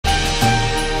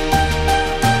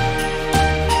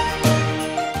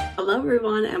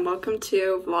welcome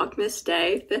to Vlogmas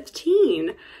day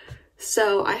 15.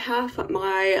 So I have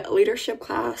my leadership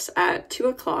class at 2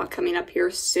 o'clock coming up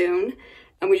here soon,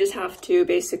 and we just have to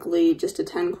basically just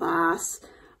attend class.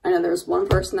 I know there's one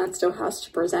person that still has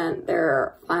to present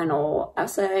their final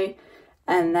essay,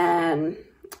 and then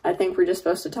I think we're just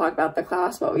supposed to talk about the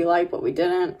class, what we liked, what we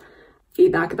didn't,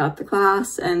 feedback about the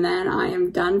class, and then I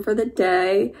am done for the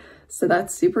day. So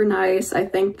that's super nice. I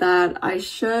think that I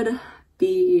should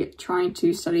be trying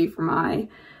to study for my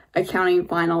accounting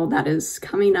final that is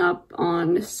coming up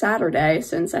on Saturday,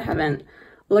 since I haven't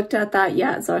looked at that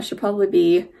yet. So I should probably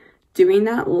be doing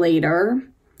that later.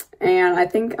 And I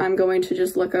think I'm going to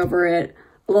just look over it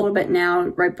a little bit now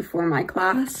right before my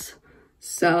class.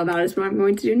 So that is what I'm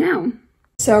going to do now.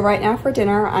 So right now for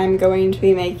dinner, I'm going to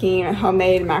be making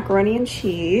homemade macaroni and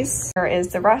cheese. Here is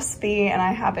the recipe, and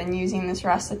I have been using this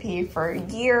recipe for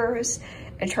years.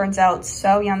 It turns out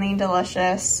so yummy and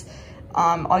delicious.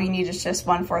 All you need is just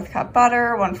 1/4 cup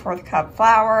butter, 1/4 cup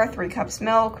flour, 3 cups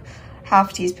milk,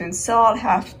 ½ teaspoon salt,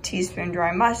 ½ teaspoon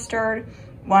dry mustard,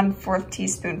 1/4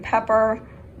 teaspoon pepper,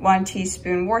 1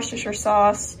 teaspoon Worcestershire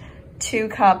sauce, 2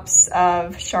 cups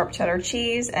of sharp cheddar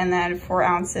cheese, and then 4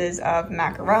 ounces of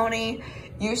macaroni.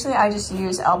 Usually I just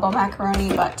use elbow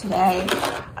macaroni, but today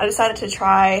I decided to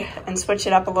try and switch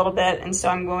it up a little bit, and so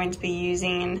I'm going to be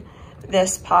using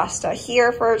this pasta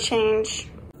here for a change.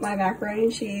 My macaroni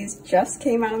and cheese just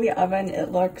came out of the oven.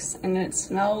 It looks and it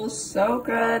smells so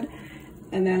good.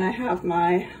 And then I have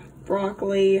my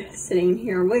broccoli sitting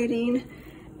here waiting,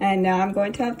 and now I'm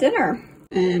going to have dinner.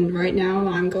 And right now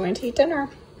I'm going to eat dinner.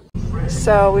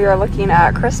 So we are looking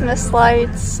at Christmas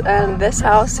lights, and this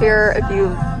house here, if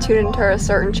you tune into a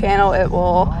certain channel, it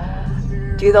will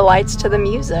do the lights to the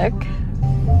music.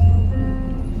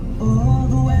 Oh,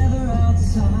 the weather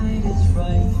outside is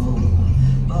frightful,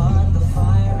 but the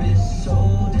fire is so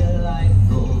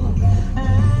delightful.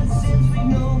 And since we've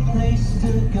no place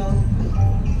to go,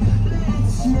 let it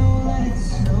snow, let it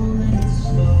snow, let it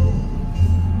snow.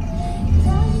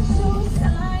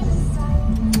 Side to side.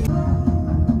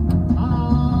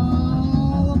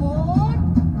 All aboard!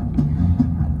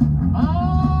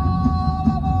 All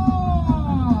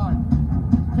aboard!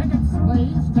 Tickets,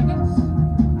 please, tickets.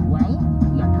 Well,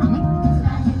 you're coming?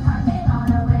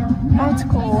 Oh, it's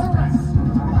cool.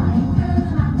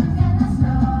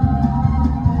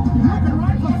 You can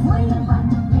ride for free.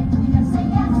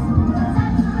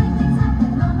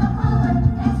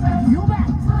 You bet.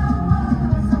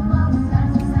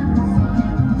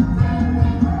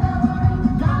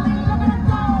 Golly, look at it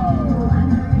go!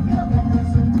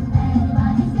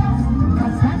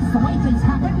 'Cause that's the way things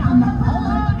happen on the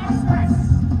Polar Express.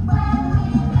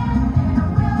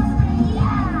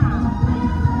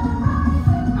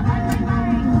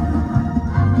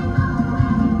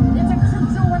 It's a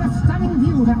choo-choo with a stunning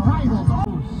view that rivals all.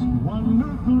 Most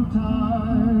wonderful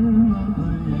time of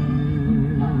the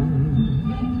year,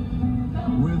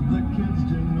 with the kids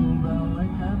jingle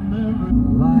belling and every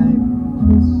like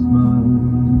Christmas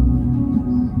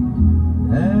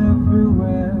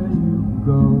everywhere you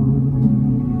go.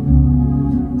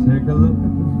 Take a look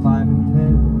at the 5 and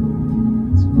 10.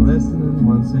 It's glistening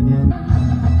once again.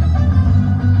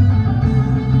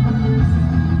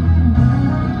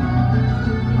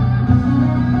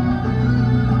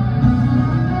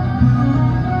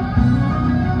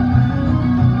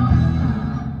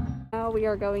 Now we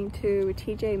are going to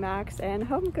TJ Maxx and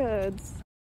Home Goods.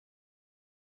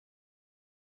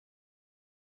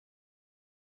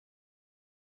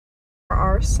 There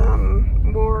are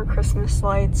some more Christmas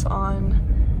lights on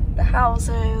the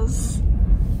houses.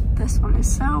 This one is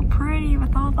so pretty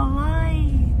with all the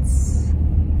lights.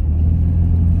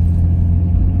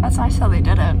 That's nice how they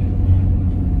did it.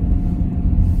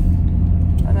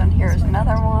 And then here's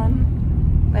another one.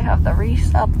 They have the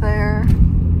wreaths up there.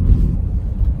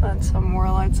 And some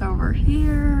more lights over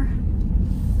here.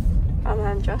 And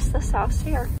then just this house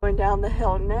here. Going down the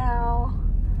hill now.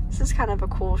 This is kind of a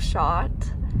cool shot,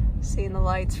 seeing the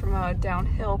lights from a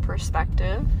downhill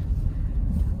perspective.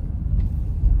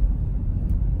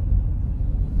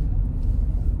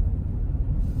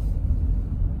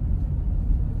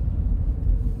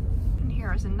 And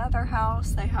here's another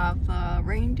house. They have the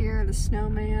reindeer, the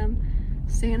snowman,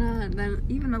 Santa, and then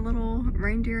even a little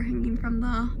reindeer hanging from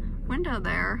the window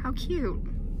there. How cute.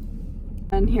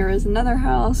 And here is another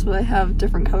house where they have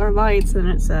different color lights, and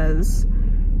it says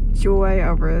joy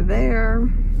over there.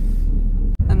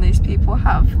 And these people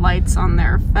have lights on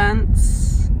their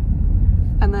fence,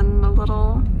 and then a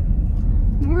little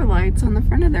more lights on the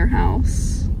front of their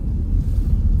house.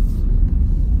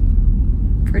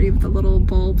 Pretty with the little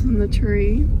bulbs in the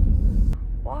tree.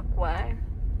 Walkway.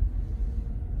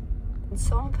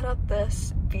 Someone put up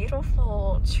this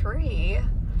beautiful tree.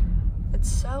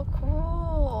 It's so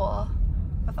cool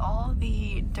with all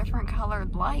the different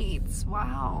colored lights.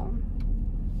 Wow.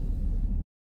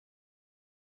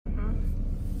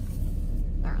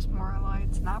 There's more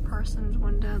lights in that person's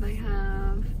window they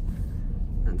have.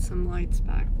 And some lights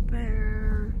back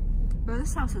there. Oh,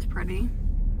 this house is pretty.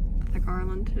 The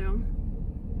garland too.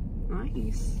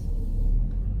 Nice.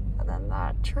 And then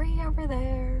that tree over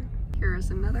there.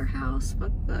 Here's another house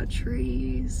with the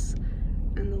trees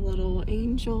and the little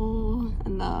angel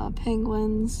and the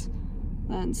penguins.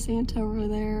 Then Santa over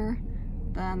there.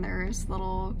 Then there's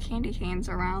little candy canes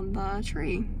around the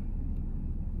tree.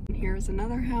 And here's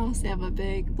another house. They have a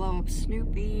big blow up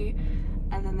Snoopy.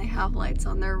 And then they have lights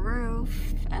on their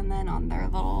roof. And then on their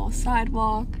little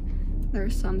sidewalk,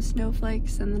 there's some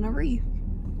snowflakes and then a wreath.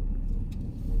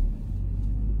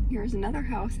 Here's another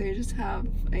house. They just have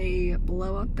a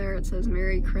blow up there. It says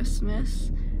Merry Christmas.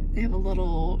 They have a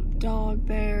little dog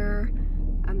there,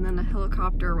 and then a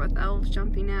helicopter with elves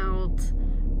jumping out,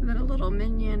 and then a little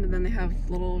minion, and then they have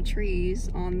little trees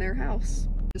on their house.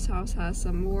 This house has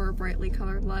some more brightly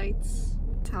colored lights.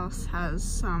 This house has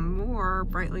some more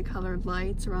brightly colored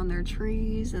lights around their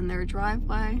trees and their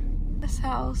driveway. This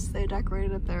house, they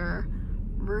decorated their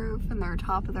roof and their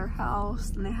top of their house,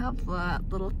 and they have that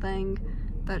little thing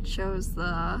that shows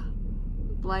the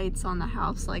lights on the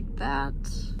house like that.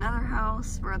 Another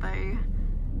house where they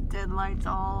did lights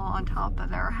all on top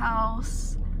of their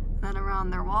house and then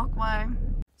around their walkway.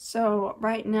 So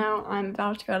right now I'm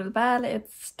about to go to bed.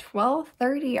 It's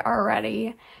 12:30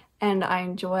 already, and I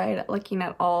enjoyed looking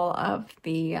at all of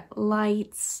the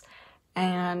lights,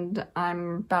 and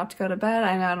I'm about to go to bed.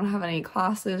 I know I don't have any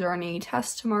classes or any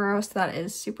tests tomorrow, so that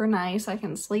is super nice. I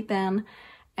can sleep in.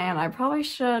 And I probably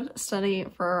should study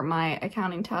for my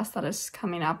accounting test that is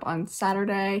coming up on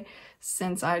Saturday,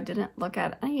 since I didn't look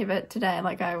at any of it today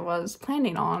like I was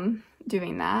planning on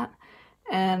doing that.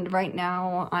 And right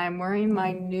now I'm wearing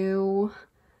my new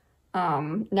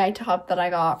night top that I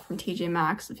got from TJ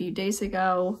Maxx a few days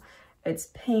ago. It's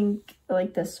pink,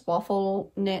 like this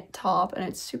waffle knit top, and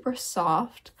it's super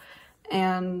soft.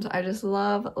 And I just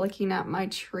love looking at my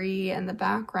tree in the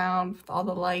background with all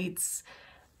the lights.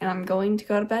 And I'm going to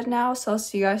go to bed now, so I'll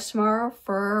see you guys tomorrow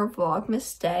for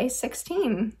Vlogmas Day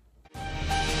 16.